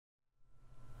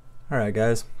Alright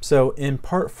guys, so in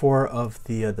part 4 of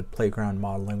the playground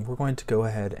modeling, we're going to go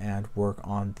ahead and work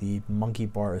on the monkey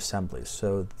bar assemblies.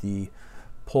 So the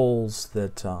poles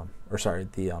that, the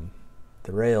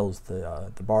rails,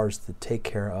 the bars that take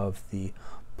care of the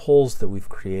poles that we've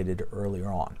created earlier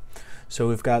on. So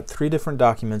we've got 3 different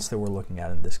documents that we're looking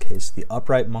at in this case: the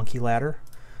upright monkey ladder,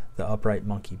 the upright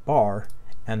monkey bar,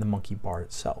 and the monkey bar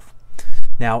itself.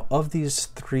 Now of these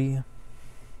three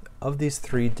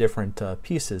different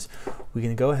pieces, we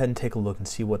can go ahead and take a look and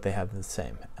see what they have the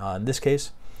same. In this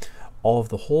case, all of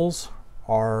the holes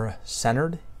are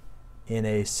centered in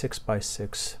a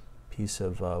 6x6 piece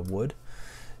of wood,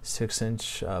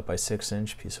 6-inch by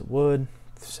 6-inch piece of wood,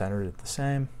 centered at the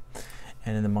same.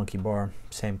 And in the monkey bar,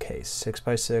 same case,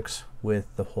 6x6 with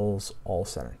the holes all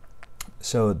centered.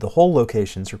 So the hole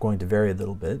locations are going to vary a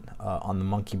little bit. On the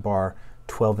monkey bar,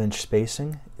 12-inch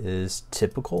spacing is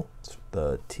typical, it's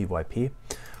the TYP,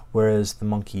 whereas the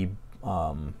monkey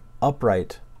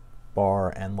upright bar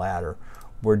and ladder,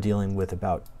 we're dealing with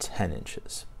about 10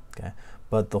 inches. Okay,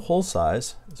 but the hole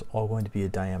size is all going to be a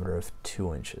diameter of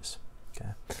 2 inches. Okay,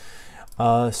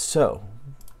 so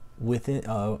within,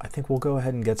 I think we'll go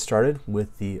ahead and get started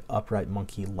with the upright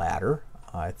monkey ladder.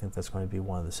 I think that's going to be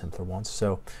one of the simpler ones.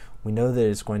 So we know that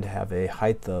it's going to have a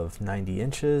height of 90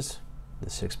 inches. The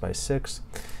 6x6,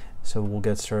 so we'll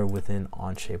get started within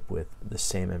OnShape with the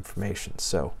same information.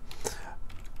 So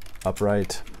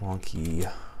upright monkey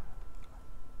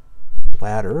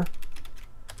ladder,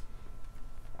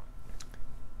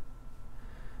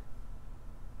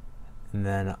 and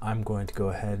then I'm going to go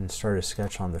ahead and start a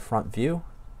sketch on the front view,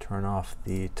 turn off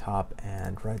the top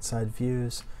and right side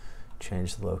views,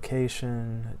 change the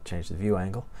location, change the view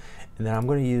angle, and then I'm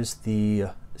going to use the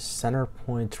center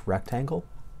point rectangle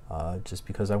just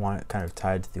because I want it kind of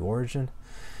tied to the origin,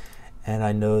 and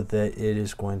I know that it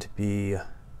is going to be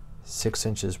 6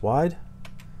 inches wide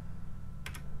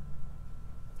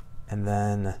and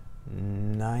then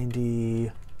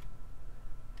 90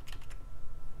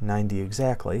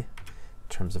 exactly in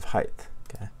terms of height.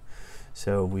 Okay,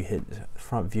 so we hit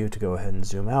front view to go ahead and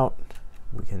zoom out.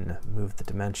 We can move the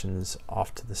dimensions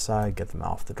off to the side, get them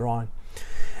off the drawing,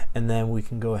 and then we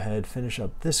can go ahead, finish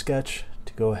up this sketch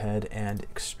to go ahead and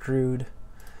extrude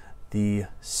the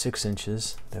 6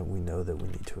 inches that we know that we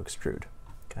need to extrude.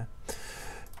 Okay,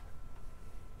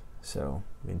 so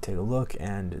we can take a look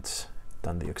and it's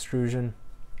done the extrusion.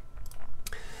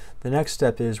 The next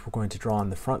step is we're going to draw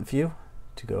on the front view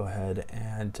to go ahead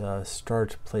and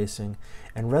start placing,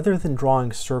 and rather than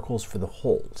drawing circles for the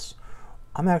holes,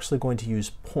 I'm actually going to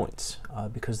use points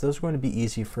because those are going to be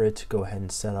easy for it to go ahead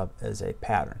and set up as a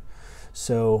pattern.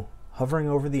 So hovering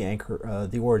over the anchor,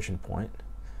 the origin point,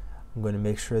 I'm going to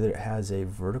make sure that it has a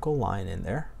vertical line in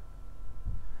there,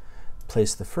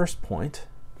 place the first point,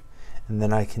 and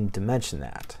then I can dimension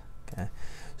that. Okay,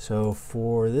 so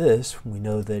for this, we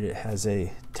know that it has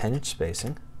a 10-inch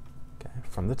spacing, okay,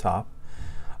 from the top.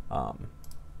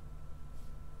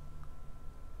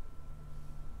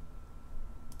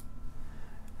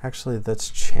 Actually,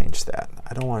 let's change that.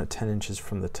 I don't want it 10 inches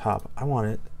from the top. I want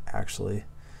it actually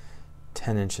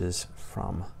 10 inches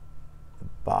from the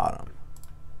bottom.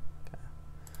 Okay.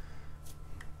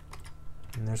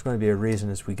 And there's going to be a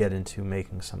reason as we get into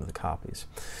making some of the copies.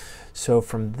 So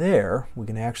from there, we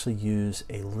can actually use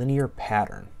a linear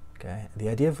pattern. Okay. The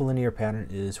idea of a linear pattern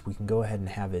is we can go ahead and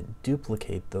have it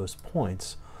duplicate those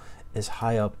points as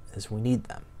high up as we need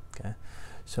them. Okay.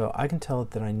 So I can tell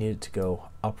it that I need it to go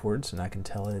upwards, and I can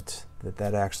tell it that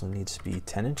that actually needs to be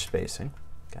 10-inch spacing.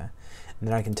 Okay, and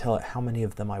then I can tell it how many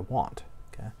of them I want.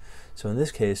 Okay, so in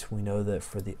this case, we know that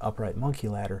for the upright monkey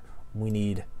ladder, we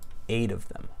need 8 of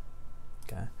them.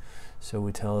 Okay, so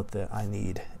we tell it that I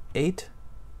need 8,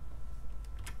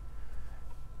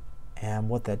 and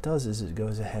what that does is it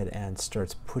goes ahead and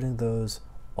starts putting those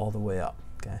all the way up.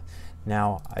 Okay,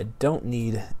 now I don't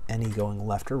need any going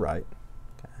left or right.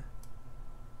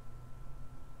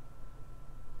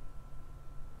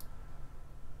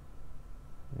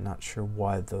 Not sure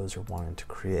why those are wanting to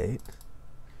create.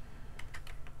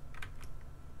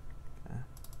 Okay.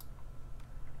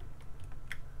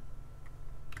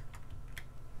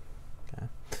 Okay.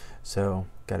 So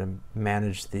got to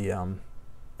manage the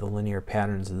linear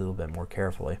patterns a little bit more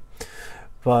carefully.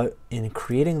 But in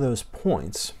creating those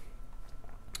points,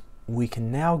 we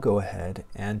can now go ahead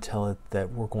and tell it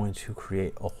that we're going to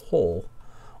create a hole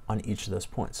on each of those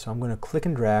points. So I'm going to click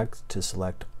and drag to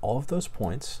select all of those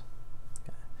points.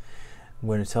 I'm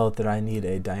going to tell it that I need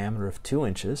a diameter of 2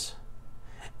 inches,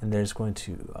 and there's going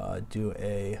to do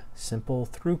a simple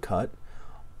through cut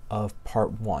of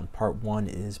part 1. Part 1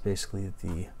 is basically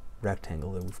the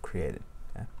rectangle that we've created.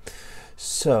 Okay?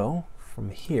 So from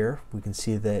here, we can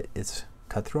see that it's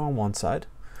cut through on one side.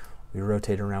 We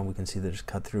rotate it around, we can see that it's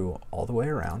cut through all the way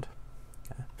around.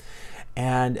 Okay.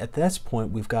 And at this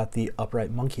point, we've got the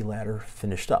upright monkey ladder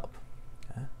finished up.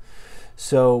 Okay.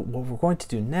 So what we're going to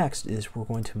do next is we're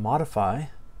going to modify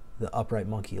the upright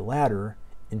monkey ladder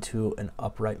into an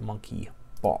upright monkey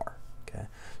bar. Okay.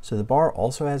 So the bar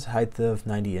also has a height of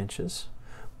 90 inches,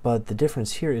 but the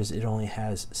difference here is it only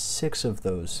has 6 of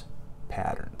those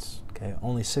patterns. Okay,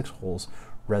 only 6 holes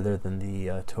rather than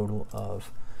the total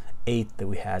of 8 that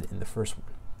we had in the first one.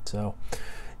 So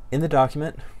in the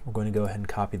document, we're going to go ahead and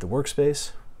copy the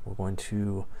workspace. We're going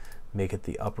to make it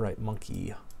the upright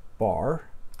monkey bar.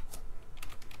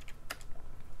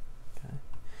 Okay.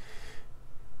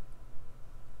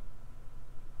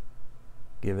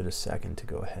 Give it a second to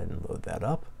go ahead and load that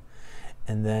up.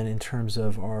 And then in terms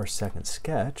of our second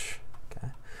sketch, okay,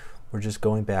 we're just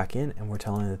going back in and we're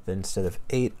telling it that instead of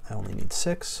 8, I only need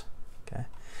 6. Okay.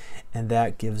 And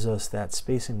that gives us that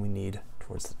spacing we need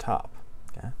towards the top.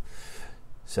 Okay.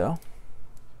 So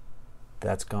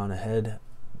that's gone ahead,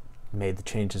 made the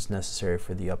changes necessary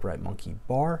for the upright monkey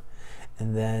bar,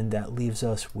 and then that leaves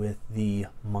us with the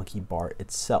monkey bar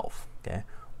itself, okay,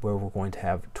 where we're going to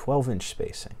have 12-inch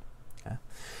spacing. Okay.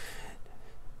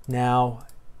 Now,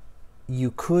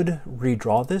 you could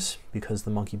redraw this because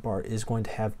the monkey bar is going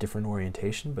to have different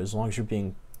orientation, but as long as you're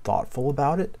being thoughtful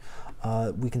about it,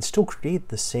 we can still create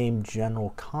the same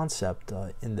general concept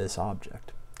in this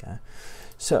object. Okay.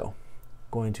 So,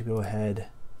 going to go ahead,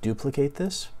 duplicate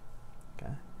this,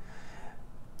 okay,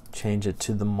 change it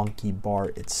to the monkey bar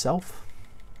itself,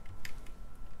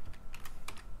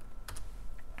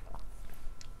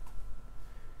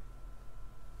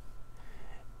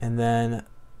 and then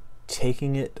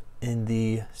taking it in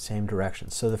the same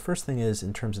direction. So the first thing is,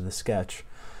 in terms of the sketch,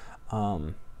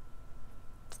 let's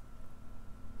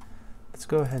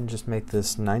go ahead and just make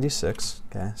this 96.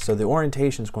 Okay, so the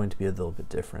orientation is going to be a little bit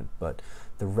different, but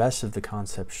the rest of the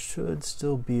concept should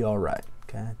still be all right.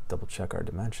 Okay, double check our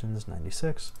dimensions,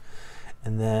 96,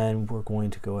 and then we're going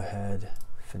to go ahead,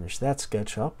 finish that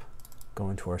sketch up,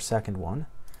 go into our second one,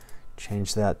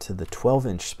 change that to the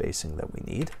 12-inch spacing that we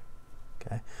need.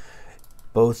 Okay,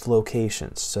 both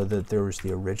locations, so that there was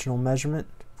the original measurement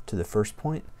to the first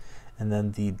point, and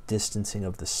then the distancing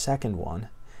of the second one.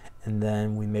 And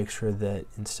then we make sure that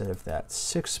instead of that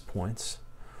 6 points,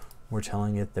 we're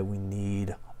telling it that we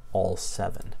need all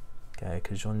 7. Okay,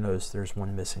 because you'll notice there's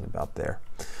one missing about there.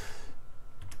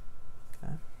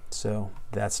 Okay, so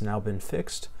that's now been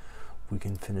fixed. We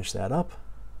can finish that up.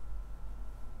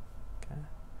 Okay,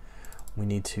 we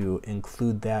need to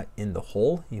include that in the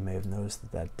hole. You may have noticed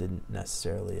that that didn't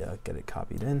necessarily get it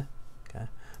copied in. Okay,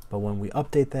 but when we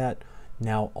update that,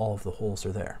 now all of the holes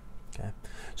are there. Okay,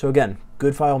 so again,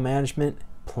 good file management,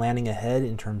 planning ahead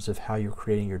in terms of how you're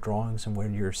creating your drawings and where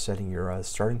you're setting your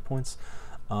starting points.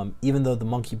 Even though the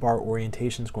monkey bar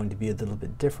orientation is going to be a little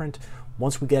bit different,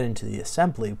 once we get into the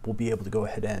assembly, we'll be able to go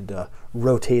ahead and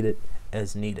rotate it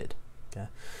as needed. Okay,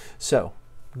 so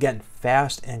again,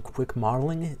 fast and quick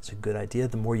modeling is a good idea.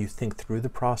 The more you think through the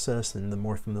process and the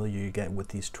more familiar you get with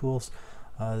these tools,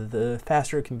 the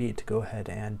faster it can be to go ahead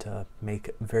and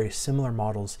make very similar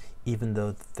models, even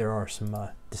though there are some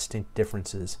distinct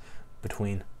differences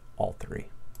between all three.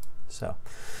 So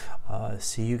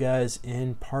see you guys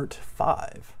in part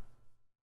 5.